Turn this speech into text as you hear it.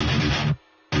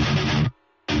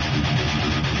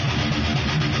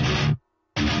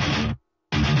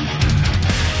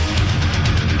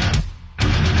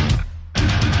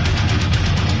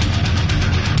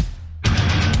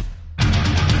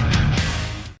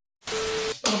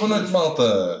Boa noite,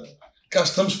 malta. Cá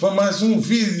estamos para mais um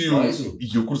vídeo.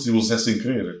 E eu curti o Zé sem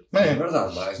querer. É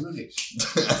verdade, mais uma vez.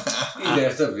 E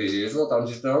desta vez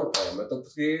voltámos então ao Metal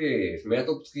Português.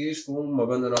 Metal Português com uma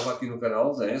banda nova aqui no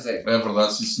canal, Zé. É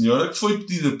verdade, sim senhora, que foi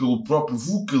pedida pelo próprio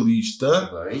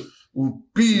vocalista, Bem. o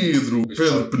Pedro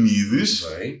Penides.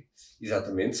 Bem.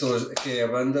 Exatamente, que é a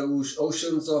banda os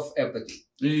Oceans of Apathy.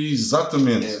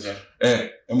 Exatamente.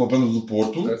 É uma banda do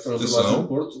Porto. Foram gravados no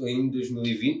Porto em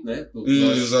 2020, né?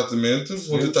 Exatamente.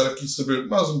 Vou tentar aqui saber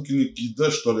mais um bocadinho aqui da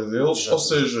história deles. Exatamente. Ou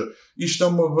seja, isto é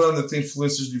uma banda que tem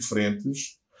influências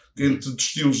diferentes, entre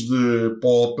estilos de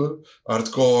pop,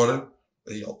 hardcore,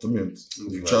 e altamente.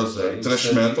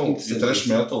 Thrash metal e thrash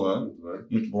metal,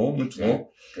 muito bom.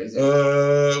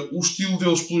 O estilo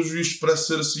deles, pelos vistos, parece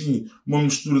ser assim uma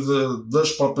mistura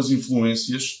das próprias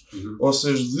influências, ou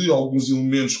seja, de alguns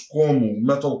elementos como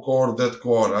metalcore,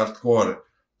 deathcore, hardcore,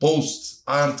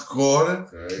 post-hardcore,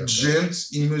 gente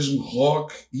e mesmo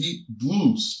rock e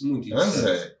blues. Muito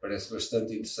interessante. Parece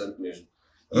bastante interessante mesmo.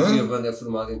 E a banda é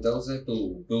formada então, Zé,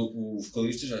 pelo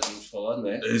vocalista, já tínhamos falado, não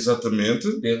é?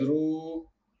 Exatamente. Pedro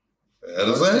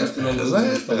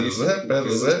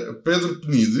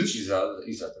Penides.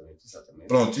 Exatamente.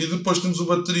 Pronto, e depois temos o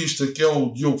baterista, que é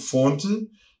o Diogo Fonte,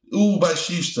 o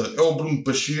baixista é o Bruno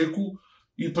Pacheco,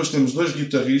 e depois temos dois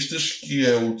guitarristas, que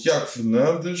é o Tiago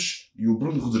Fernandes e o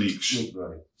Bruno Rodrigues. Muito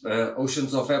bem.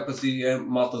 Oceans of Apathy é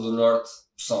Malta do Norte,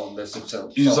 pessoal dessa opção.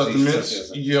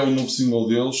 Exatamente, e é o novo single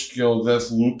deles, que é o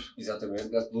Deathloop. Exatamente,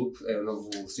 Deathloop é o novo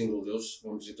single deles.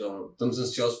 Vamos então, estamos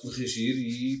ansiosos por reagir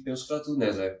e penso que está tudo,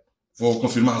 né, Zé? Vou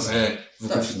confirmar, Zé. Vou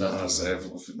confirmar,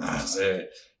 Zé.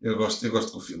 Eu gosto de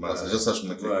confirmar, Zé. Já sabes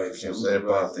como é que é. Zé,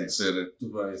 pá, tem que ser.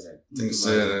 Tudo bem, Zé. Tem que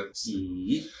ser.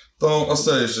 Então, ou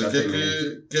seja, o que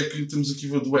é que temos aqui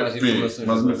do EP?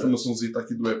 Mais uma informaçãozinha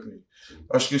aqui do EP.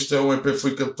 Acho que este é o EP que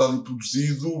foi captado e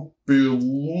produzido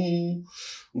pelo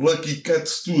Lucky Cat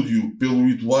Studio, pelo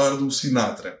Eduardo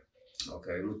Sinatra.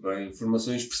 Ok, muito bem.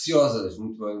 Informações preciosas.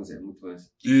 Muito bem, Zé. Muito bem.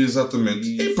 Exatamente.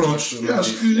 E pronto, acho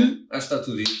que está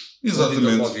tudo dito.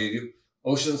 Exatamente. Ao vídeo.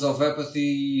 Oceans of Apathy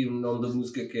e o nome da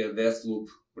música que é Deathloop.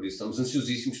 Por isso estamos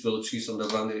ansiosíssimos pela descrição da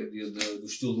banda e do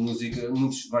estilo de música.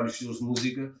 Vários estilos de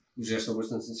música. Os já estão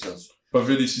bastante ansiosos. Para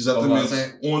ver isso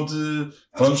exatamente onde...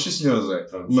 Vamos, sim senhor, Zé.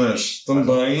 Mas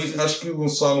também acho que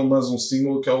lançaram mais um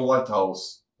single que é o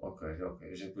Lighthouse. Ok.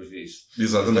 A gente depois vê isso.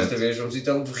 Exatamente. Desta vez vamos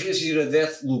então reagir a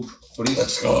Deathloop. Por isso,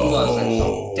 let's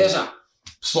go! Até já!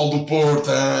 Pessoal do Porto,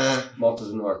 Malta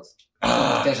do Norte.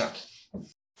 Até já!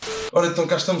 Ora, então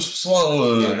cá estamos,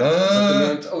 pessoal.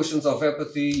 Exatamente. Oceans of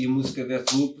Apathy e a música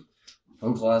Deathloop.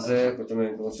 Vamos lá, Zé, que eu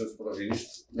também estou ansioso por ouvir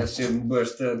isto. Deve ser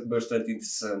bastante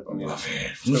interessante. Vamos lá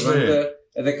ver. Esta banda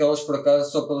é daquelas, por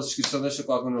acaso, só pela descrição deixa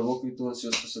com água na boca e estou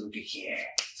ansioso para saber o que é.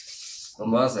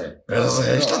 Vamos lá, Zé. Espera,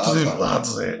 Zé, está tudo enrolado,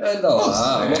 Zé. Anda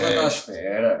lá, a malta está à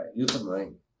espera. Eu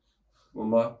também.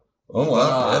 Vamos lá. Vamos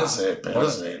lá, espera,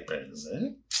 Zé.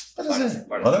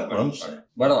 Bora, vamos.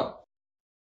 Bora lá.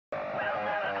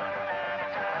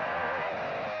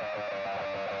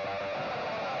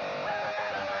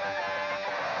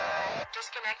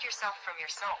 Disconnect yourself from your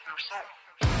soul.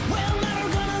 We're never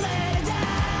gonna let it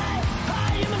die.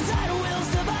 Our human side will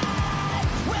survive.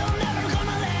 We're never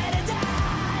gonna let it die.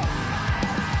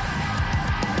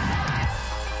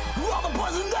 All the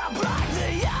poison that black the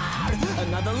yard.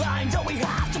 Another line that we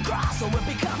have to cross, so it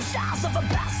becomes shots of a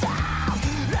past house.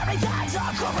 Everything's a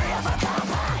cover of a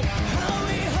campaign. Are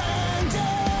we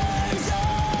hunters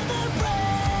or the prey?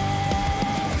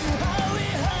 Are we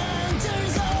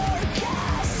hunters or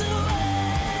castaways?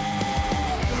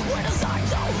 We're designed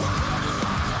to run,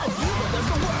 but there's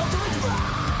the world to explore.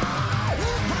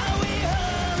 Are we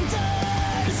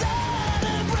hunters or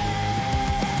the prey?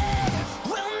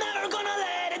 We're never gonna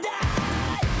let it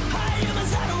die. Our human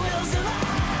side will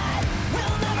survive.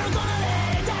 We're never gonna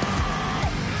let it die.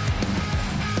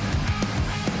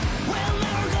 We're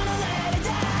never gonna let it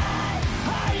die.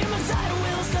 Our human side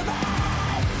will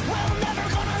survive. We're never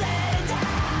gonna let it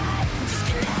die.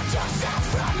 Disconnect yourself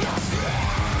from yourself.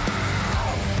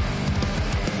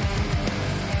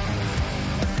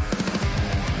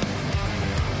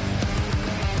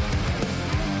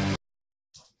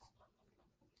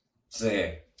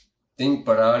 Zé, tenho que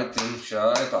parar e temos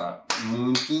já,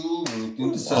 muito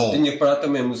interessante. Tenho que parar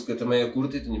também, a música também é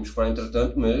curta e tínhamos que parar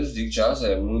entretanto, mas digo já,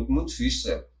 Zé, muito fixe,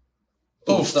 Zé.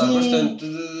 Estou a gostar bastante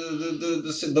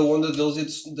da onda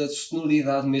deles e da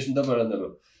sonoridade mesmo da banda,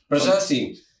 meu. Para já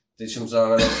assim, deixa-me já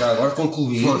agora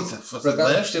concluir. Força, Por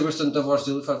acaso gostei bastante da voz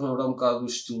dele e faz-me lembrar um bocado do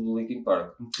estilo do Linkin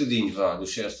Park. Um bocadinho, do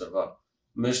Chester,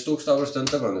 Mas estou a gostar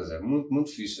bastante da banda, Zé.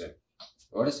 Muito fixe, Zé.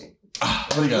 Agora sim.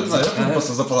 Obrigado, Zé. Tu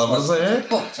passas a palavra, Zé.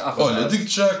 Olha, Olha,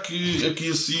 digo-te já que aqui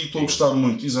assim estou a gostar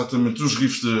muito, exatamente, dos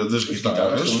riffs das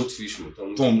guitarras. estão muito fixe,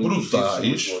 Estão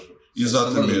brutais.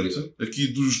 Exatamente. Aqui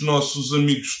dos nossos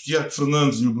amigos Tiago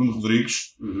Fernandes e o Bruno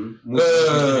Rodrigues.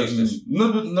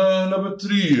 Na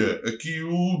bateria, aqui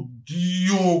o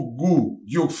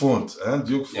Diogo Fonte.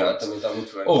 Diogo Fonte. Também está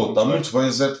muito bem. Está muito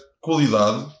bem, Zé.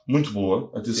 Qualidade, muito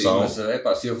boa. Atenção. Sim,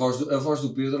 mas se a voz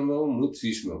do Pedro, meu, muito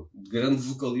fixe, meu. Grande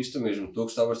vocalista mesmo. Estou a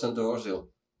gostar bastante da voz dele.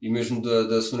 E mesmo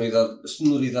da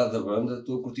sonoridade da banda,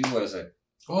 estou a curtir o Wesley.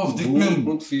 Digo mesmo.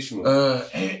 Muito fixe, meu.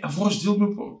 A voz dele,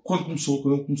 meu, quando ele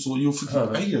começou, e eu fui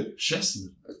tipo,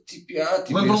 Chester.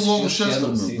 Lembra-me logo o Chester,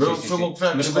 meu. Foi logo que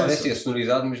mas claro, a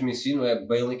sonoridade mesmo em si não é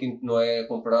bem não é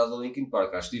comparado a Linkin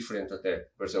Park, acho diferente até,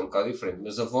 parece um bocado diferente,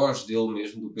 mas a voz dele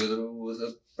mesmo, do Pedro,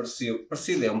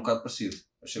 parecido, é um bocado parecido.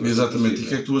 Exatamente, e o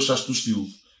que é que tu achaste do estilo?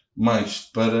 Mais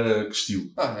para que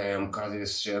estilo? É um bocado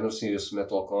esse género, assim, esse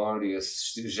metalcore e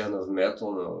esse género de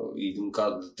metal, e um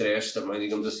bocado de trash também,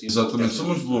 digamos assim. Exatamente, são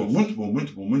muito bom.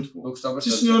 Eu gostava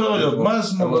bastante. Sim senhor, olha,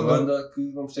 mais uma banda que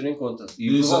vamos ter em conta.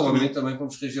 E provavelmente também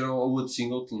vamos reagir ao outro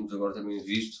single que tínhamos agora também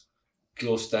visto, que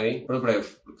eles têm, para breve,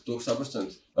 porque estou a gostar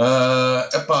bastante.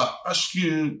 Acho que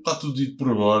está tudo dito por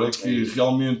agora, que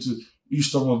realmente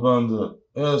isto é uma banda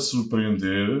a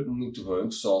surpreender. Muito bem,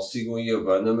 pessoal, sigam aí a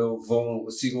banda,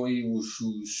 sigam aí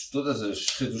todas as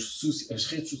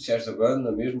redes sociais da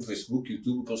banda, mesmo Facebook,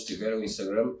 YouTube, que eles tiveram,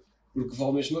 Instagram, porque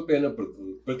vale mesmo a pena, porque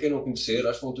para quem não conhecer,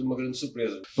 acho que vão ter uma grande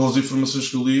surpresa. Pelas informações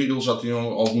que eu li, eles já tinham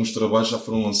alguns trabalhos, já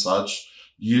foram lançados,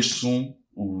 e estes são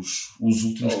os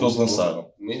últimos que eles lançaram.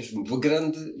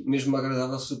 Mesmo uma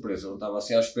agradável surpresa. Eu estava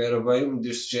assim à espera bem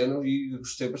deste género e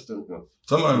gostei bastante. Não?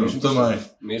 Também.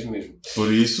 Mesmo.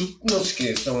 Por isso, não se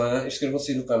esqueçam,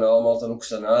 inscrevam-se aí no canal, a malta não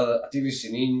custa nada, ativem o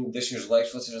sininho, deixem os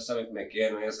likes, vocês já sabem como é que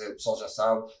é, não é? O pessoal já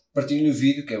sabe. Partilhem o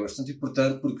vídeo, que é bastante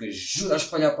importante, porque ajuda a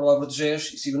espalhar a palavra de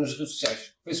Jés, e sigam nas redes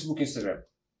sociais, Facebook e Instagram.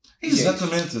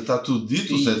 Exatamente, está tudo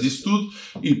dito, o Zé disse tudo,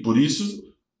 e por isso,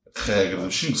 regra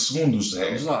dos 5 segundos, Zé.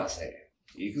 Vamos lá, Zé.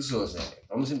 E que sou, Zé.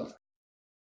 Vamos embora.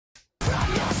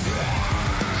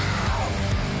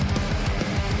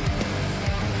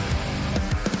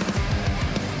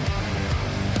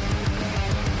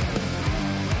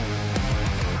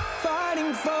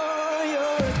 Fighting for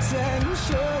your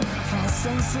attention, false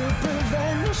sense of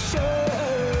prevention.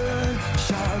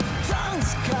 Sharp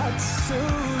tongues cut so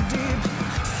deep,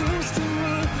 seems to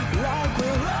me like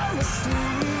we're all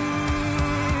asleep.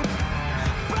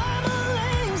 Primal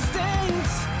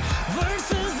instincts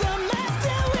versus the mask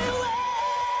that we wear.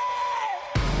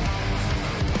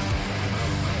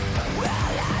 Well,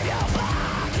 let your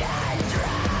fucking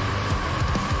try.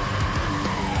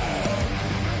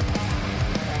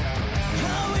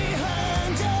 Are we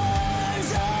hunters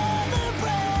of the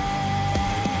prey?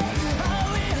 Are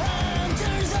we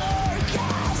hunters or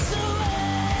castaways?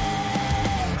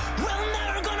 We're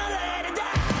never gonna let it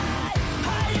die.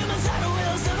 Our human side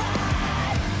will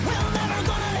survive. We're never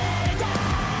gonna let it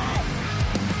die.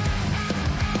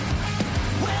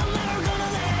 We're never gonna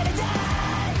let it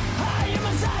die. Our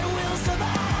human side will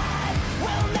survive.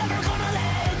 We're never gonna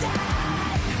let it die.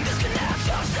 Disconnect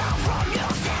yourself from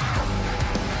yourself.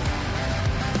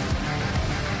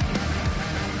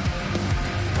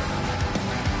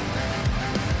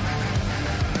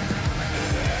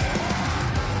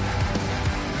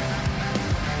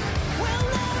 We'll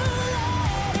never let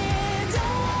it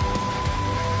die.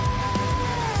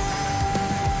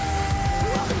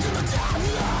 Welcome to the top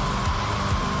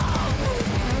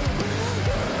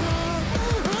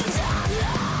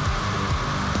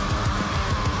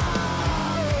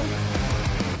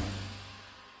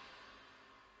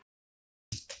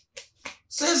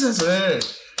Zé.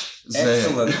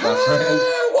 Excellent, my friend.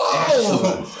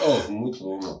 Uau! Oh, muito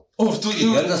bom, meu.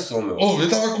 Que grande som, meu. Eu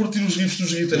estava a curtir os riffs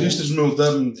dos guitarristas, meu,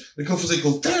 daquele fazer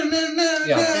aquele...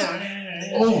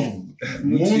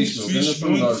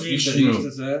 Muito fixe, meu.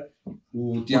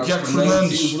 O Tiago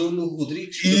Fernandes e o Bruno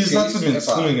Rodrigues. Exatamente, se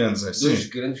não me engano, Zé. Dois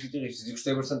grandes guitarristas. E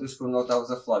gostei bastante desse pormenor que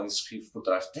estavas a falar, desses riffs por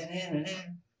trás.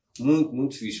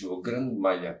 Muito fixe, meu. Grande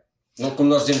malha. Não como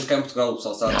nós dizemos cá em Portugal, o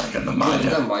pessoal sabe. Grande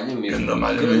malha mesmo.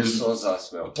 Grande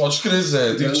sonsaço, meu. Podes crer,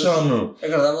 Zé. Digo já, meu.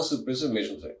 Agradável surpresa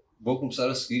mesmo, Zé. Vou começar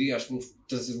a seguir e acho que vamos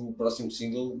trazer o próximo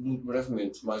single muito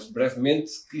brevemente. Mais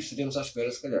brevemente que estaremos à espera,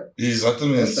 se calhar.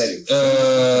 Exatamente. É sério.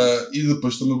 E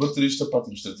depois também o baterista. Pá,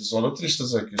 temos de ter atenção ao baterista,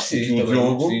 Zé. Que Sim, o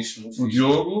Diogo. O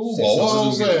Diogo.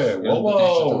 Uau, Zé.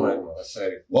 Uau. É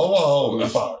sério. Uau.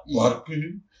 Claro que...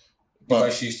 O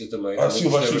baixista também. Sim, o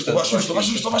baixista.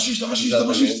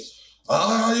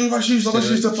 E o baixista,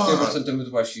 Gostei pá. bastante também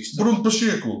do baixista. Bruno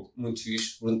Pacheco. Muito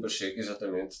fixe. Bruno Pacheco,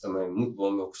 exatamente. Também muito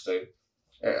bom, meu. Gostei.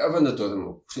 A banda toda,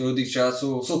 meu. Eu digo já,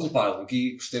 sou culpado.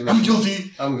 Aqui gostei mesmo. I'm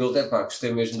guilty. Pá,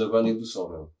 gostei mesmo da banda e do som,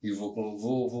 meu. E vou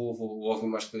ouvir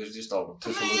mais coisas deste álbum.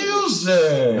 Meu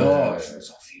Zé!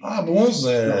 Bom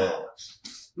Zé!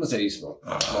 Mas é isso, meu.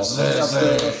 Zé. Nós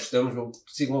gostamos, meu.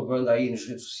 Sigam a banda aí nas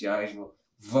redes sociais, meu.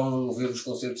 Vão ver os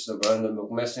concertos da banda, meu.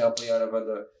 Comecem a apoiar a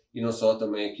banda e não só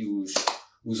também aqui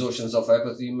os Oceans of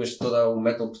Apathy, mas todo o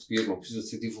metal português, meu. Precisa de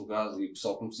ser divulgado e o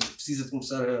pessoal precisa de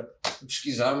começar a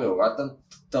pesquisar, meu. Há tanto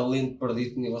talento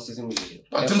perdido que nem vocês imaginam.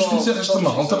 Temos que conhecer esta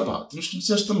malta, pá. Temos que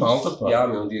conhecer esta malta, pá.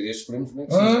 Um dia destes esperemos bem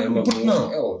que sim. É uma boa.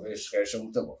 Não? Estes gajos são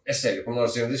muito bons. É sério, como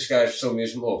nós dizemos, estes gajos são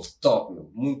mesmo top, meu.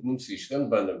 Muito, muito fixe. Grande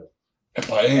banda, meu.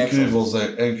 É incrível,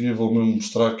 Zé. É incrível mesmo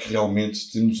mostrar que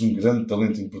realmente temos um grande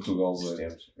talento em Portugal,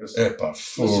 Zé.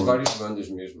 Temos várias bandas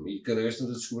mesmo. E cada vez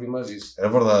estamos a descobrir mais isso. É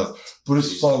verdade. Por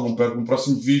isso, pessoal, não percam o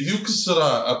próximo vídeo, que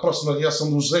será a próxima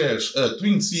reação dos Zés a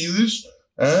Twin Seeds.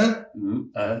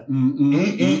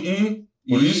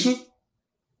 Por isso,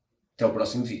 até o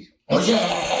próximo vídeo. Oh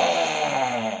yeah!